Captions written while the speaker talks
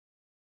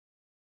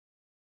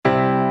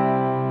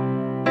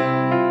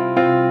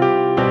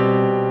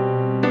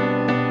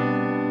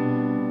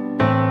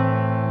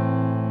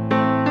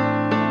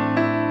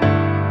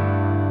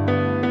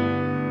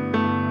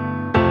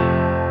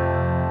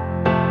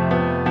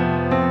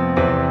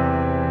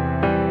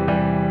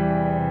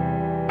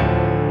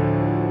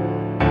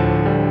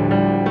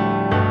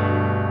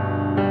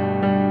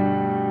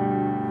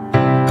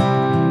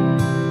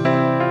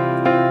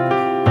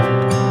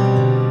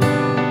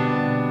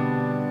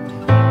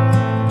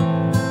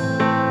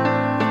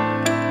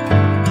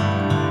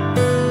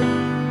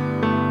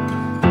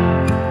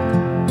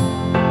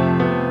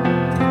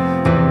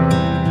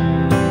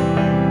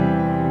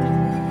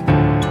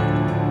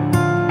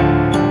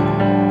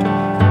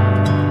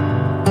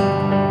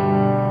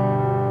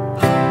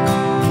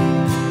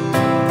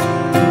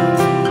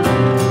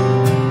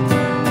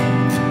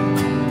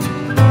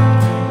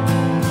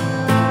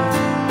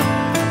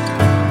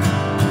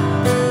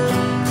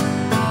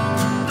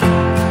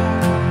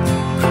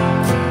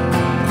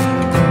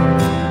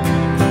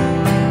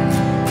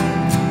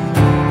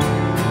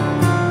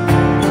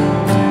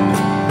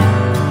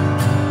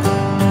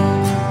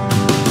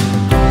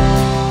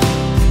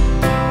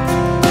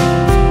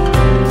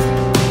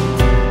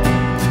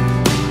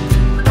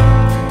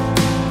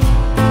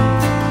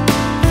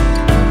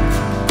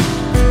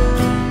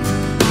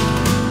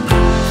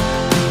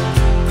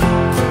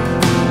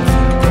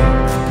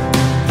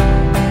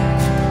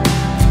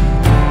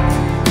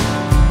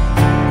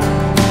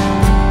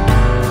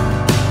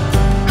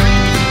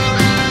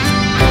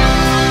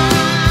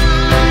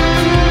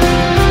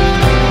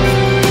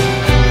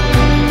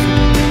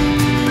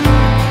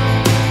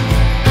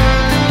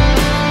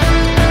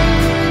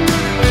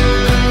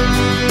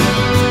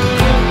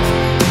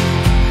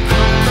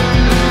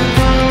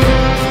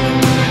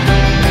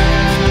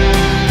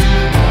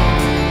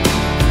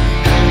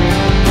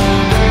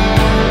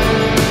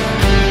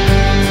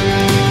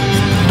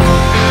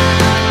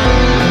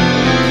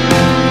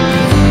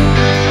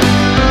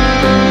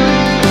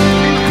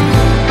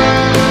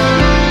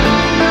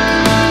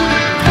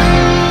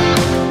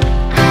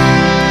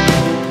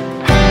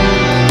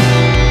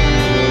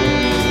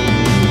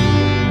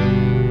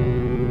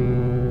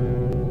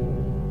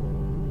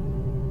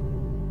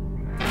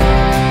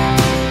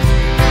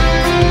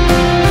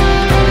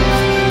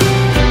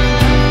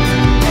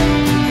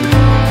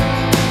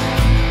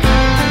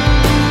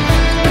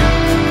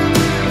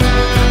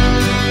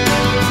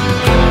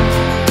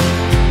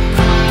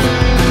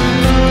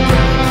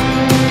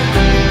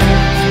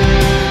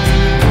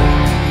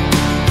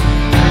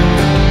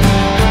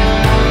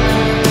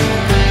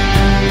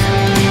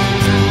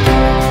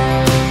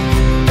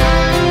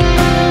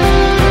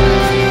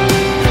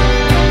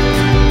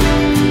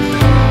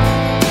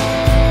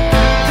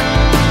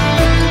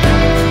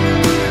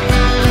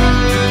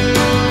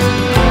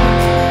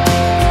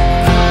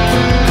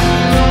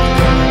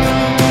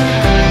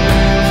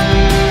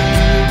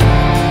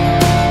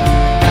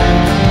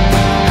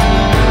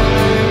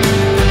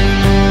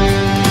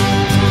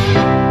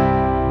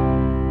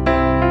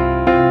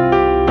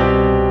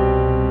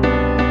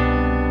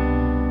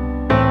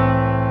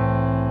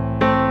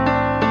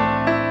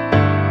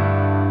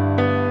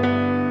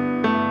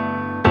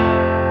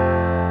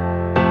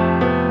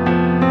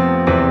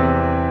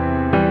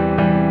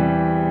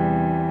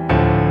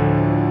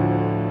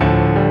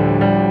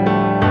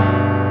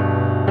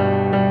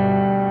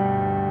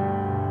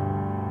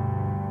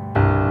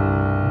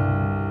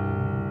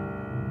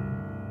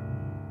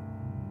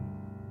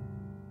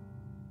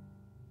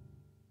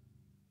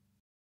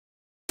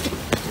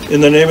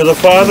In the name of the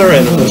Father,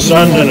 and of the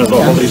Son, and of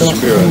the Holy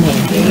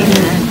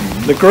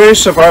Spirit. The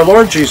grace of our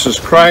Lord Jesus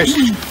Christ,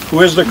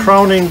 who is the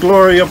crowning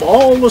glory of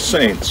all the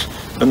saints,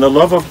 and the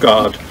love of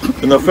God,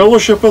 and the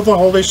fellowship of the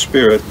Holy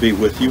Spirit be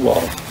with you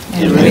all.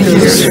 And with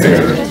your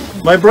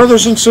spirit. My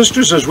brothers and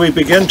sisters, as we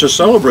begin to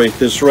celebrate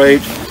this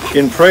rite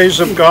in praise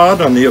of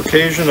God on the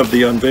occasion of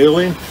the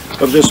unveiling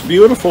of this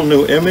beautiful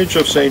new image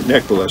of St.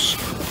 Nicholas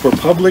for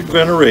public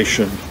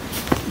veneration,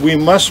 we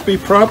must be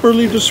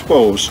properly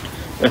disposed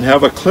and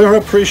have a clear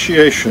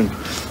appreciation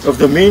of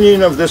the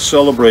meaning of this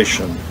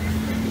celebration.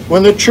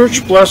 When the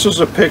Church blesses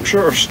a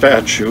picture or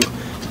statue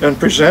and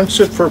presents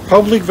it for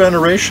public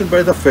veneration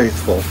by the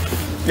faithful,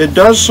 it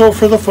does so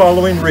for the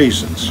following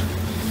reasons: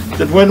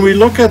 that when we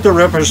look at the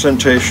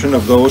representation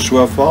of those who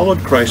have followed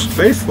Christ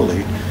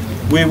faithfully,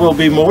 we will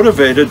be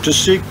motivated to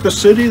seek the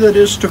city that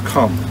is to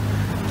come,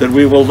 that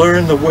we will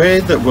learn the way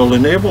that will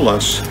enable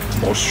us,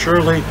 most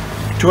surely,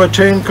 to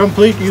attain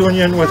complete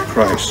union with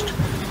Christ,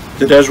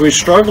 that as we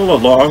struggle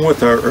along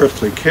with our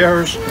earthly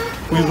cares,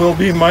 we will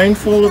be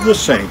mindful of the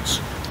saints,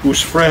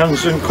 whose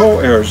friends and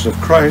co-heirs of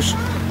Christ,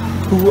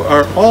 who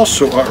are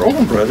also our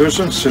own brothers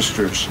and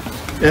sisters,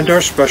 and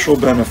our special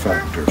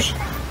benefactors,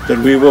 that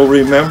we will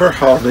remember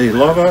how they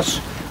love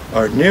us,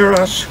 are near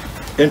us,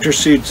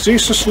 intercede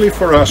ceaselessly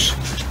for us,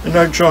 and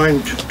are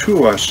joined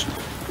to us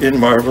in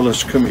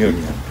marvelous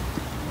communion.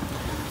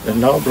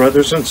 And now,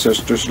 brothers and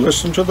sisters,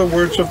 listen to the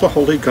words of the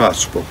Holy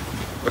Gospel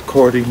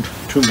according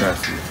to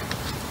Matthew.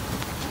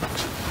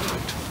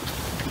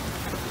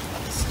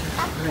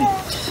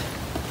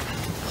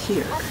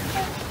 Here.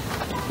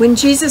 When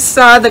Jesus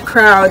saw the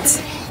crowds,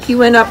 he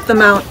went up the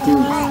mountain,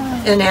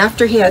 and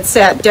after he had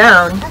sat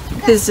down,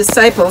 his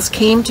disciples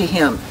came to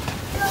him.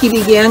 He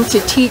began to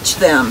teach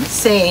them,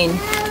 saying,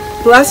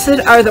 "Blessed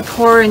are the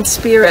poor in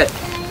spirit,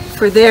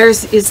 for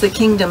theirs is the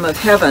kingdom of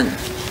heaven.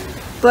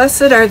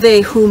 Blessed are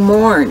they who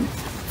mourn,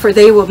 for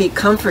they will be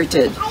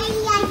comforted.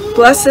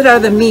 Blessed are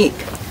the meek,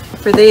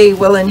 for they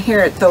will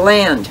inherit the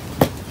land.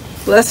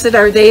 Blessed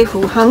are they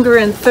who hunger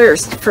and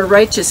thirst for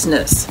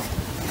righteousness,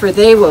 for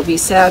they will be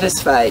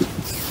satisfied.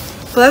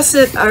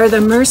 Blessed are the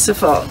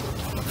merciful,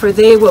 for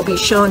they will be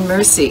shown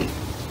mercy.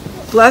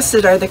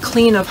 Blessed are the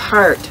clean of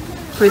heart,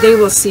 for they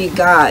will see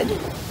God.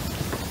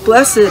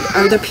 Blessed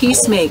are the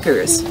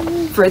peacemakers,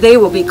 for they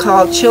will be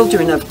called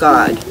children of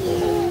God.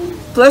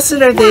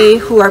 Blessed are they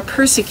who are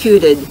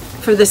persecuted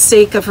for the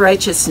sake of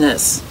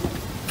righteousness,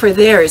 for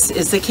theirs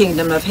is the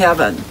kingdom of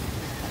heaven.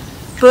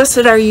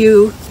 Blessed are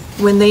you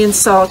when they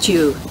insult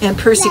you and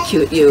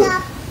persecute you,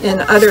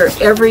 and utter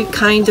every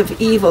kind of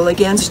evil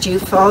against you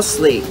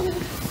falsely,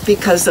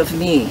 because of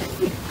me.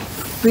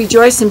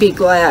 Rejoice and be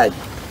glad,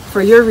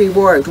 for your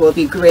reward will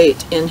be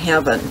great in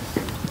heaven."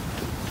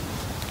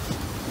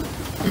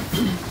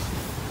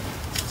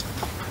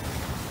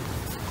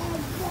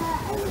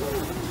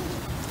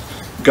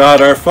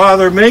 God our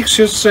Father makes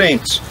his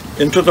saints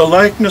into the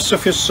likeness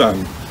of his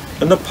Son,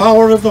 and the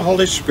power of the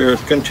Holy Spirit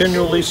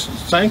continually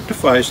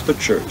sanctifies the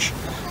Church.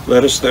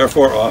 Let us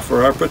therefore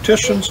offer our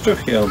petitions to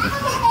him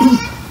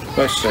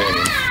by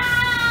saying,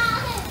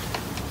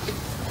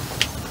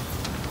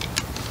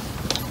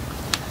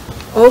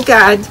 O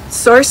God,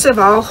 source of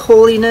all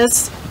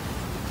holiness,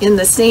 in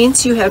the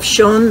saints you have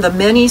shown the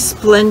many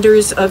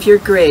splendors of your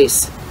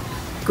grace.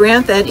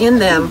 Grant that in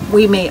them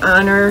we may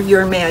honor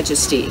your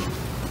majesty.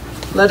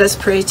 Let us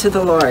pray to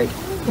the Lord.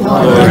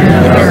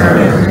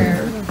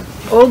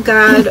 O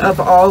God of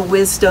all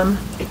wisdom,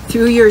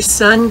 through your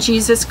Son,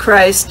 Jesus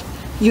Christ,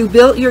 you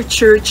built your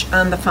church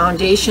on the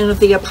foundation of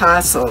the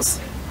apostles.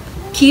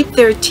 Keep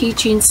their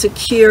teaching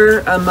secure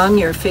among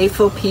your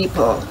faithful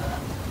people.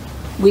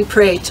 We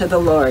pray to the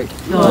Lord.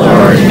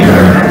 Lord, hear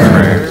our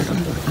prayer.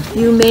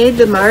 You made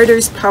the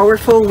martyrs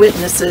powerful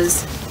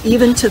witnesses,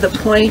 even to the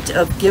point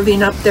of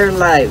giving up their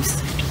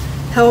lives.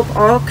 Help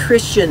all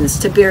Christians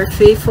to bear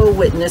faithful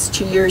witness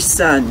to your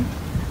Son.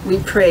 We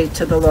pray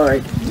to the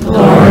Lord.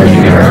 Lord,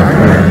 hear our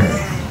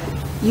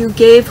prayer. You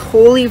gave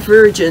holy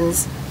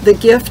virgins the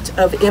gift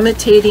of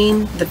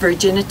imitating the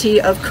virginity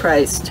of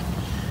Christ.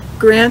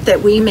 Grant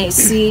that we may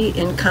see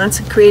in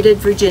consecrated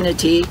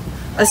virginity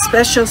a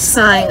special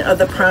sign of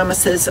the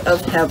promises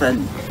of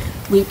heaven.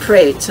 We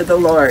pray to the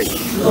Lord.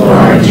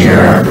 Lord, hear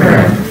our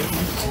prayer.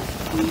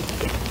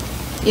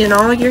 In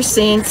all your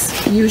saints,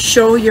 you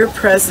show your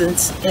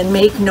presence and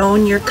make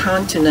known your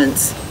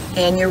countenance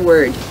and your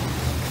word.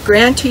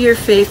 Grant to your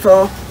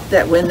faithful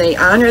that when they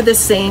honor the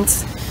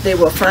saints, they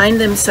will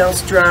find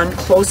themselves drawn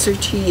closer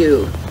to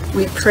you.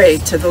 We pray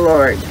to the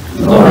Lord.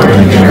 Lord,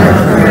 hear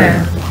our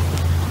prayer.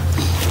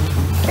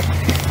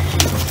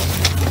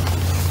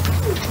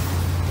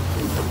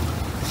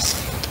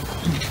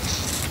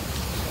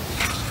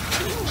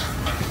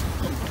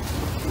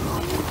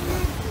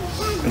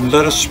 and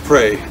let us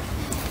pray.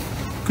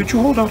 Could you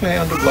hold out a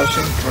hand of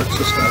blessing towards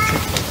the statue?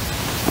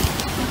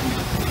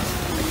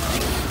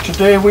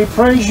 Today we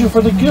praise you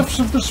for the gifts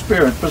of the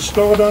Spirit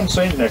bestowed on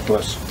St.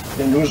 Nicholas,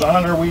 in whose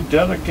honor we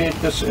dedicate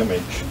this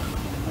image.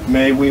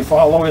 May we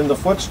follow in the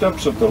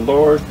footsteps of the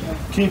Lord,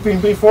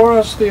 keeping before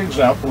us the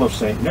example of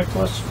St.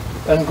 Nicholas,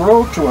 and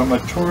grow to a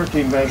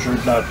maturity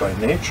measured not by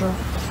nature,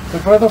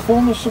 but by the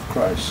fullness of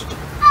Christ.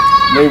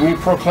 May we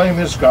proclaim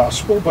his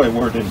gospel by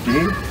word and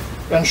deed,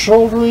 and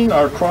shouldering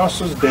our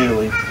crosses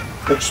daily,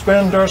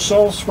 expend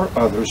ourselves for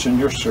others in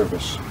your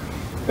service.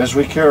 As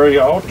we carry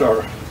out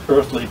our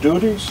earthly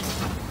duties,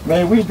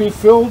 may we be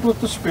filled with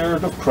the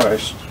Spirit of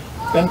Christ,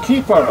 and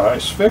keep our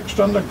eyes fixed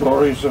on the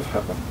glories of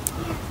heaven,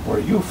 where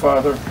you,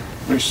 Father,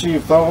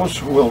 receive those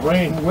who will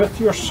reign with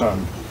your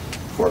Son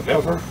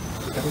forever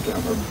and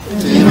ever.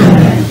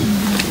 Amen.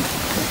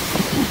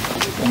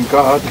 And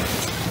God,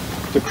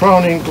 the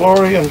crowning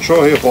glory and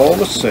joy of all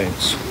the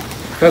saints,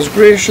 has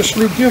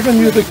graciously given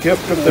you the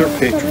gift of their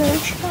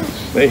patronage.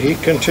 May he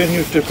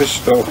continue to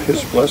bestow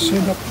his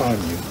blessing upon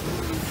you.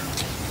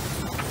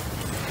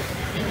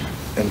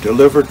 And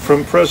delivered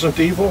from present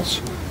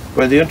evils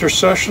by the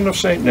intercession of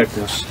St.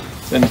 Nicholas,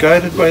 and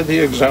guided by the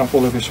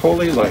example of his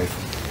holy life,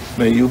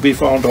 may you be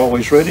found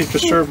always ready to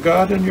serve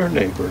God and your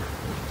neighbor.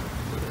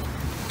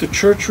 The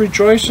Church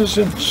rejoices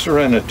in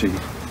serenity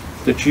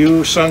that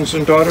you, sons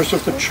and daughters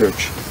of the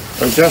Church,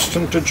 are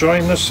destined to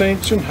join the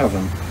saints in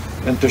heaven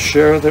and to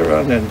share their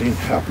unending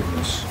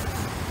happiness.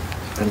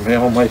 And may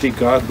Almighty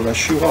God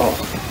bless you all,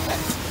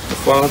 the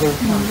Father,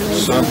 the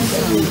Son,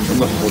 and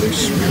the Holy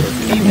Spirit.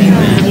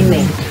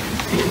 Amen.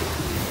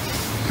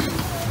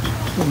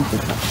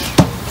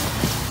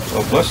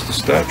 I'll bless the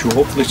statue.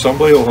 Hopefully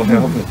somebody will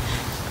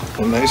have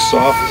a nice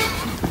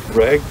soft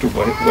rag to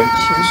wipe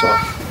this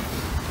off.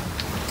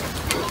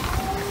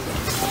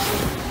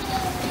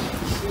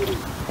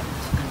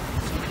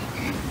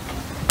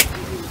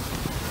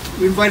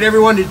 We invite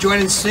everyone to join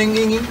in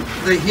singing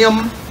the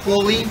hymn,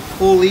 Holy,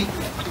 Holy,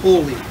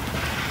 Holy.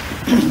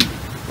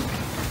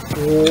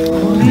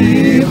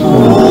 Holy,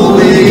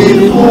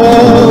 holy,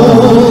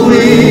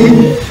 holy,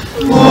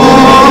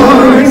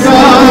 Lord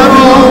God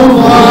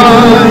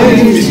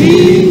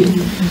Almighty,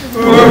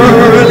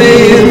 early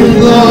in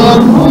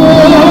the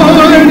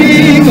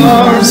morning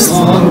our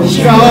song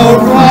shall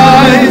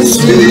rise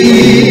to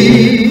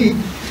thee.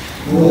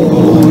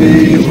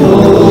 Holy,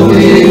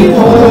 holy,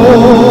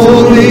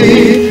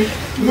 holy,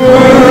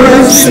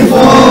 merciful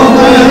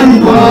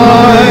and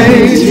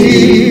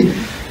mighty,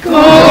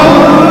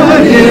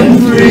 God in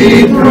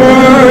three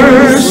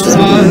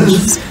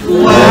persons,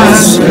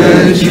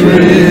 blessed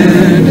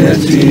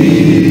Trinity.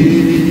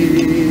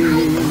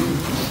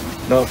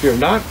 Now, if you're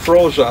not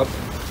froze up,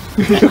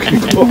 you can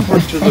go over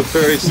to the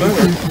very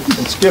center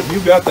and Skip. You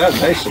got that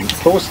nice and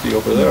toasty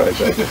over there, I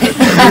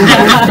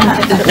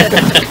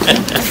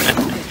bet.